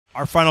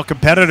Our final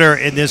competitor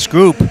in this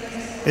group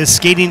is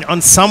skating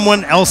on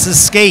someone else's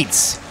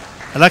skates.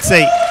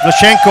 Alexei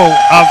Vlashenko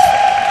of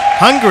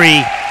Hungary,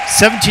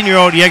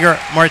 17-year-old Jegor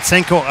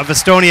MARTSENKO of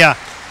Estonia,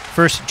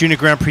 first Junior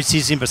Grand Prix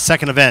season, but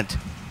second event.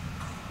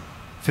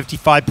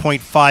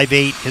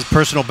 55.58, his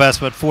personal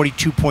best, but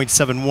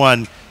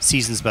 42.71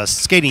 season's best.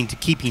 Skating to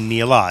Keeping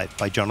Me Alive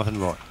by Jonathan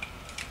Roy.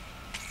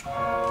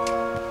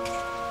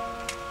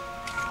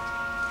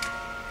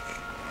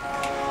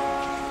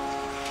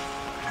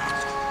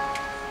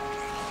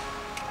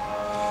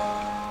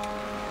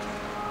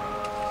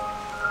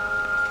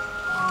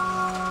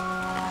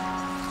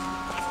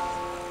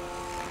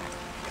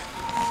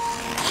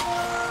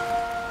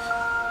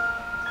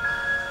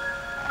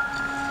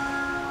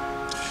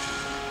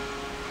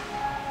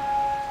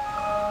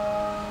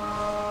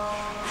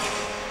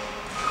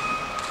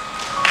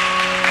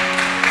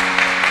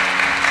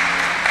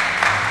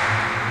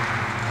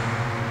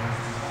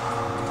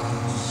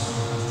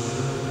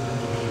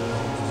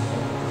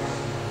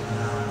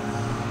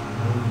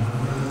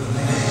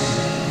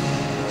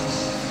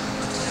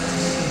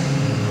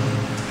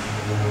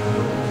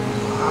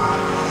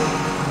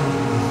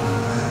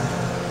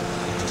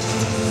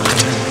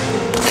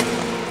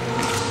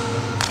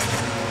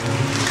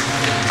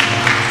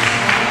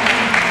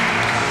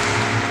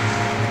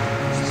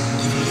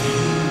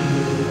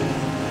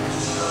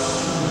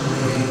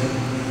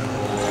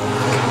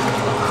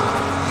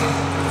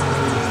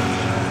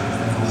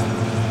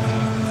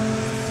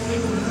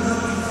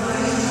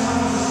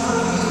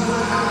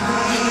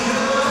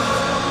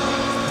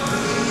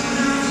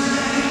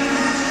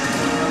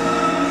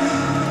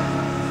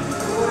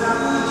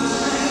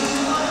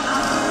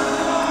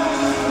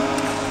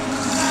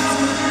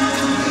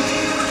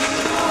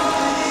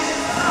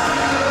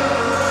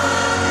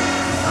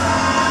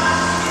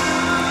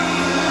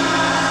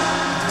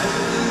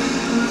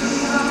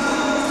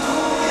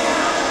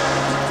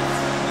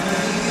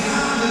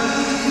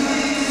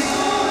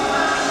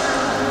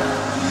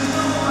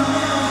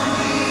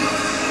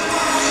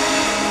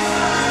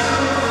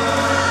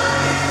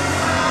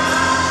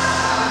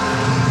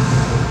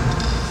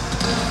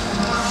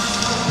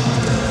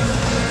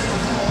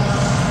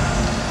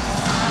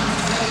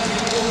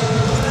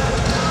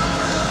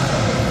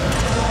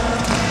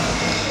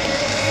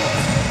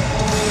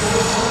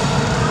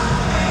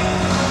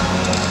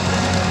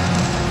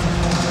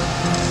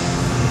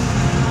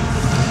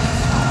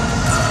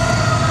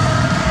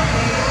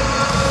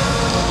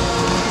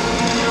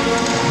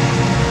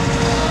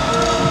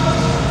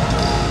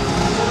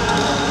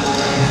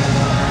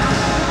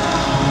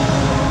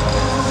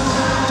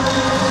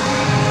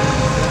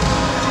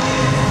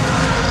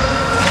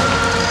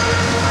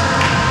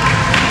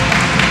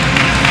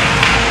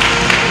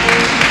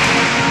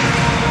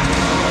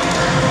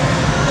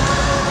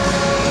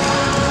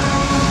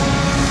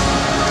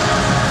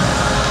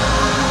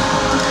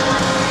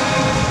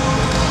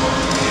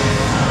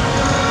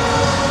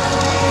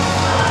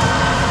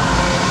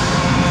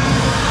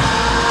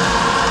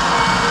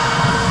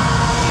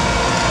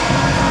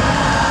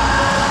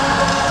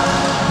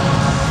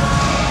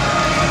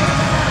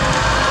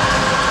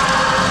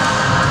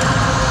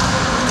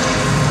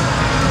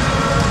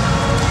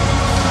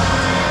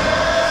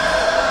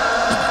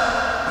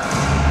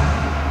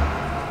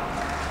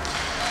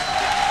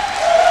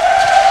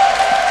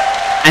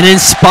 An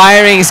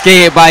inspiring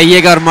skate by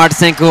Jegor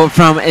MARTSENKO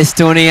from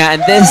Estonia,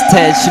 and this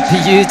test should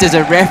be used as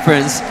a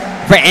reference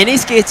for any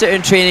skater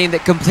in training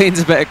that complains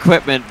about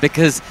equipment,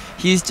 because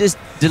he's just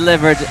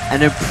delivered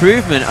an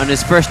improvement on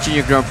his first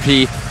Junior Grand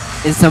Prix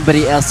in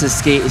somebody else's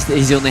skates that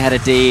he's only had a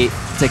day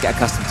to get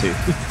accustomed to.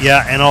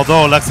 Yeah, and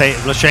although Alexei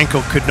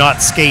Vlashenko could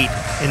not skate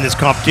in this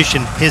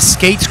competition, his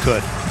skates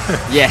could.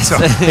 Yes. So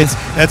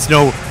that's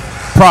no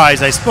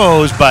prize, I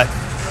suppose, but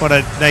what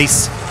a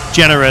nice,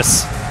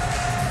 generous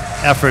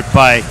effort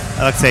by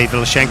Alexei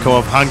Vlashenko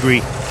of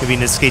Hungary,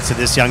 giving his skates to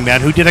this young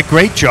man who did a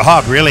great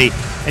job, really.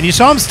 And you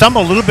saw him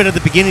stumble a little bit at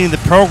the beginning of the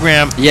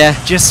program.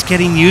 Yeah. Just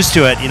getting used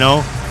to it, you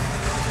know.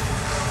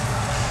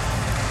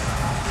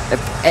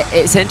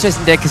 It's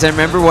interesting there, because I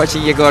remember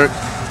watching Jegor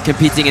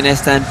competing in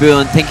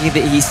Istanbul and thinking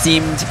that he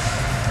seemed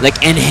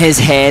like in his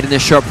head in the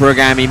short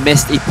program. He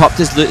popped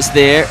his loots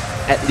there.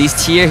 At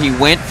least here he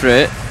went for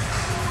it.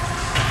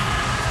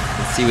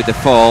 See with the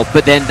fall,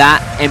 but then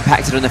that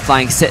impacted on the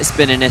flying sit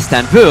spin in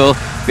Istanbul.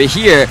 But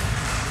here,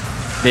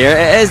 there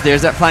it is,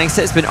 there's that flying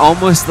sit spin,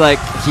 almost like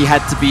he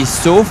had to be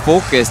so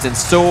focused and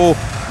so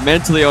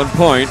mentally on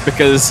point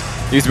because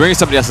he was wearing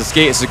somebody else's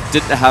skates, so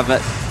didn't have a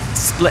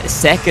split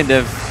second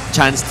of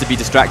chance to be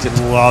distracted.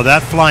 Well,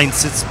 that flying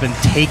sit spin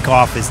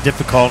takeoff is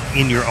difficult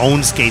in your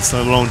own skates,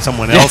 let alone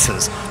someone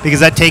else's, because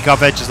that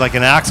takeoff edge is like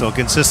an axle, it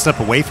can just slip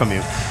away from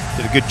you.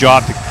 Did a good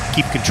job to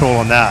keep control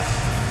on that.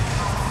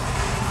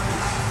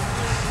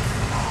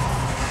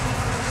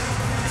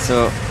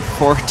 So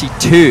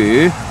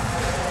 42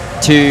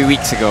 2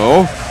 weeks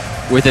ago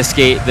with a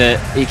skate that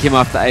he came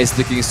off the ice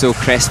looking so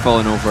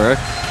crestfallen over.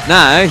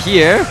 Now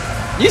here,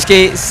 new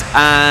skates,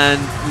 and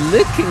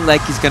looking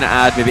like he's going to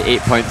add maybe 8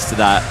 points to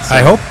that. So.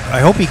 I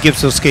hope he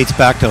gives those skates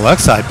back to the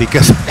left side,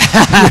 because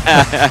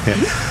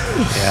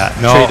yeah,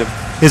 no.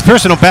 His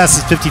personal best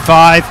is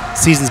 55.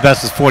 Season's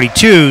best is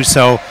 42.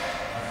 So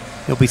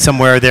he'll be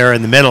somewhere there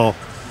in the middle.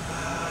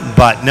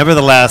 But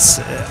nevertheless,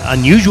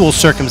 unusual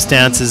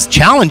circumstances,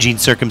 challenging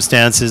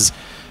circumstances,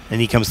 and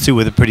he comes through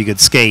with a pretty good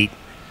skate.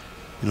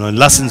 You know, and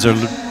lessons are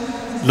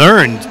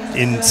learned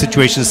in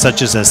situations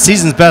such as a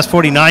season's best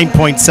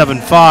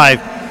 49.75.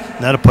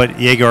 That'll put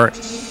Jegor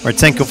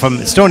Martsenko from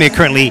Estonia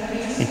currently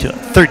into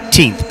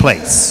 13th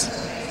place.